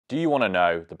Do you want to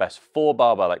know the best 4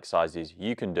 barbell exercises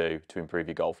you can do to improve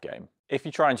your golf game? If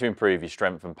you're trying to improve your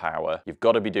strength and power, you've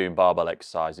got to be doing barbell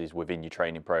exercises within your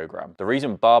training program. The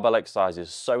reason barbell exercises are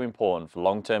so important for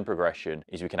long-term progression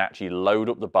is we can actually load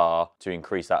up the bar to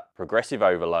increase that progressive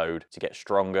overload to get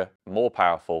stronger, more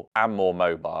powerful, and more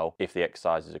mobile if the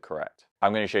exercises are correct.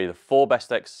 I'm going to show you the 4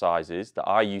 best exercises that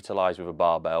I utilize with a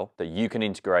barbell that you can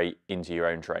integrate into your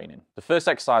own training. The first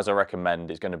exercise I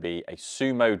recommend is going to be a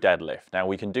sumo deadlift. Now,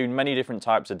 we can do many different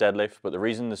types of deadlift, but the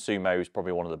reason the sumo is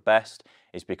probably one of the best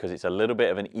is because it's a little bit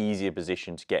of an easier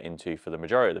position to get into for the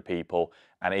majority of the people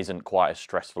and isn't quite as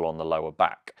stressful on the lower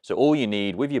back. So all you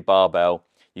need with your barbell,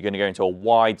 you're going to go into a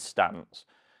wide stance.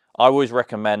 I always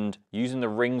recommend using the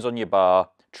rings on your bar.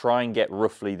 Try and get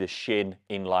roughly the shin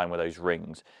in line with those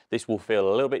rings. This will feel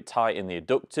a little bit tight in the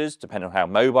adductors, depending on how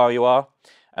mobile you are.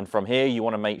 And from here, you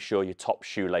want to make sure your top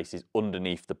shoelace is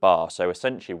underneath the bar. So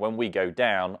essentially, when we go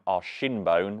down, our shin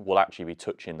bone will actually be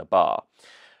touching the bar.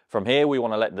 From here, we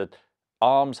want to let the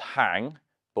arms hang,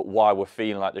 but while we're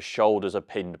feeling like the shoulders are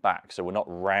pinned back, so we're not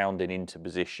rounding into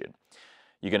position.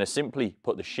 You're going to simply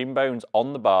put the shin bones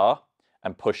on the bar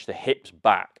and push the hips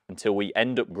back until we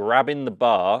end up grabbing the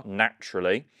bar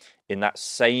naturally in that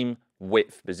same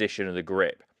width position of the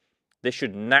grip. This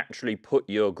should naturally put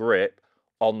your grip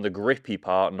on the grippy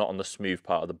part, not on the smooth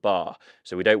part of the bar.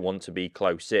 So we don't want to be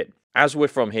close in. As we're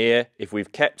from here, if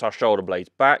we've kept our shoulder blades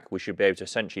back, we should be able to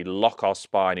essentially lock our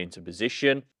spine into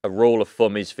position. A rule of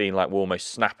thumb is feeling like we're almost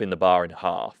snapping the bar in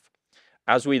half.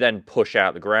 As we then push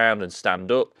out the ground and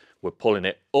stand up, we're pulling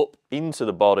it up into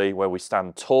the body where we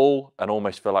stand tall and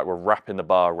almost feel like we're wrapping the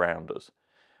bar around us.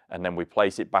 And then we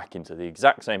place it back into the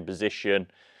exact same position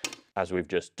as we've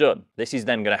just done. This is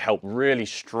then going to help really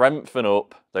strengthen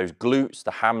up those glutes,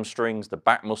 the hamstrings, the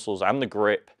back muscles and the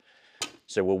grip.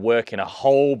 So we're working a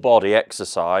whole body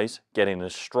exercise, getting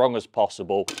as strong as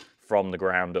possible from the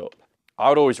ground up. I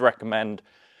would always recommend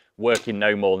working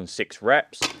no more than 6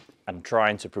 reps and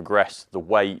trying to progress the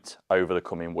weight over the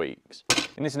coming weeks.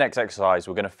 In this next exercise,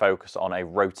 we're going to focus on a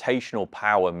rotational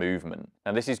power movement.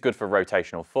 Now, this is good for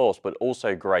rotational force, but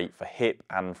also great for hip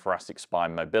and thoracic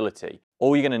spine mobility.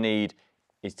 All you're going to need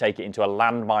is take it into a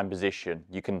landmine position.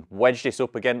 You can wedge this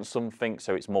up against something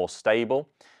so it's more stable,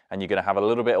 and you're going to have a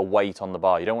little bit of weight on the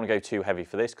bar. You don't want to go too heavy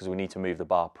for this because we need to move the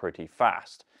bar pretty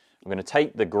fast. We're going to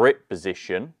take the grip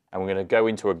position and we're going to go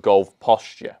into a golf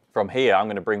posture. From here, I'm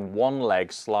going to bring one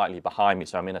leg slightly behind me,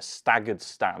 so I'm in a staggered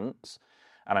stance,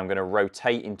 and I'm going to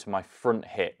rotate into my front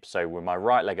hip. So with my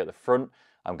right leg at the front,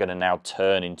 I'm going to now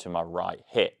turn into my right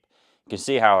hip. You can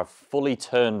see how I've fully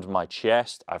turned my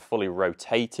chest, I've fully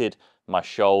rotated my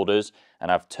shoulders, and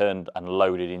I've turned and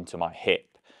loaded into my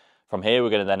hip. From here, we're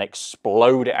going to then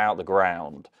explode it out the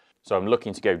ground. So I'm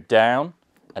looking to go down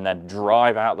and then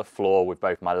drive out the floor with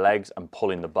both my legs and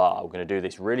pulling the bar. We're going to do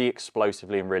this really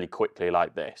explosively and really quickly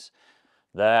like this.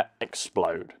 There,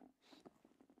 explode.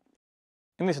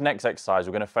 In this next exercise,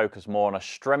 we're going to focus more on a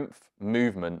strength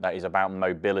movement that is about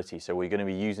mobility. So we're going to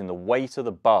be using the weight of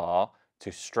the bar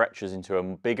to stretch us into a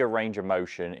bigger range of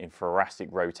motion in thoracic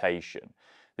rotation.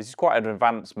 This is quite an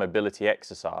advanced mobility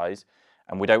exercise,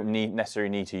 and we don't necessarily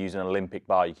need to use an Olympic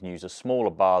bar. You can use a smaller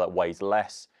bar that weighs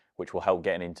less, which will help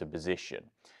getting into position.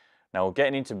 Now,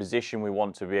 getting into position, we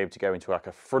want to be able to go into like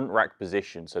a front rack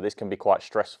position. So this can be quite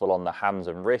stressful on the hands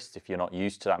and wrists if you're not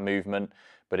used to that movement.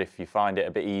 But if you find it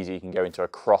a bit easy, you can go into a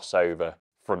crossover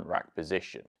front rack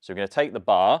position. So we're going to take the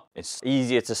bar. It's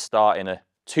easier to start in a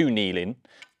 2 kneeling,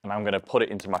 and I'm going to put it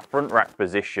into my front rack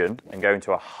position and go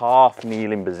into a half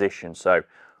kneeling position. So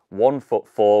 1 foot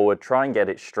forward, try and get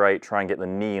it straight, try and get the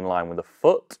knee in line with the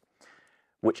foot.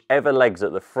 Whichever leg's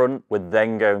at the front, we're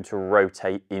then going to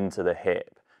rotate into the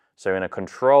hip. So in a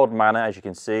controlled manner, as you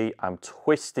can see, I'm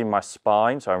twisting my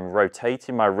spine, so I'm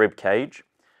rotating my rib cage,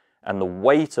 and the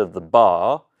weight of the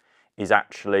bar is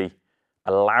actually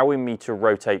allowing me to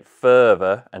rotate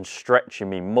further and stretching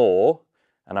me more,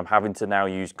 and I'm having to now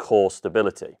use core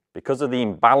stability. Because of the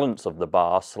imbalance of the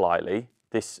bar slightly,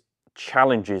 this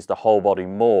challenges the whole body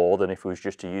more than if we was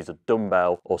just to use a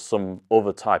dumbbell or some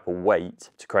other type of weight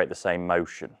to create the same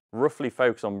motion. Roughly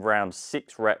focus on around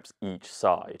 6 reps each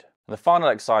side. And the final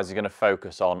exercise is going to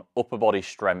focus on upper body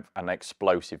strength and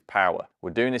explosive power. We're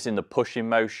doing this in the pushing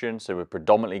motion, so we're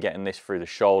predominantly getting this through the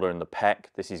shoulder and the pec.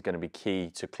 This is going to be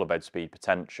key to clubhead speed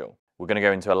potential. We're going to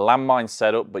go into a landmine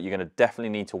setup, but you're going to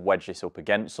definitely need to wedge this up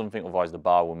against something, otherwise the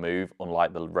bar will move,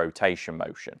 unlike the rotation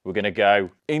motion. We're going to go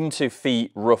into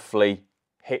feet roughly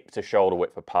hip to shoulder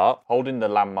width apart, holding the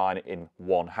landmine in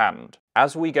one hand.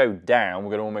 As we go down,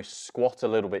 we're going to almost squat a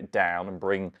little bit down and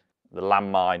bring the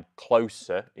landmine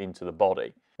closer into the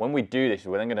body. When we do this,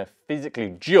 we're then going to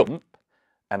physically jump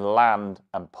and land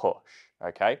and push,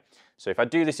 okay? So if I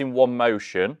do this in one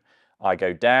motion, I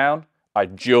go down, I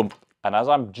jump, and as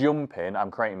I'm jumping, I'm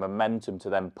creating momentum to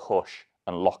then push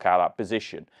and lock out that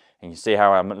position. And you see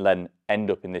how I'm then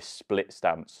end up in this split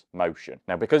stance motion.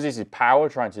 Now, because this is power,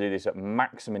 trying to do this at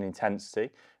maximum intensity,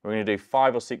 we're going to do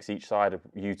 5 or 6 each side of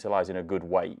utilizing a good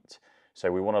weight.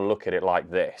 So we want to look at it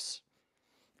like this.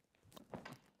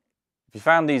 If you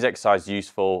found these exercises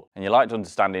useful and you liked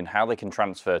understanding how they can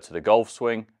transfer to the golf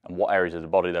swing and what areas of the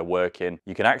body they're working,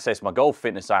 you can access my Golf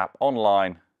Fitness app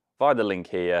online via the link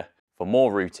here for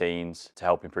more routines to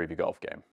help improve your golf game.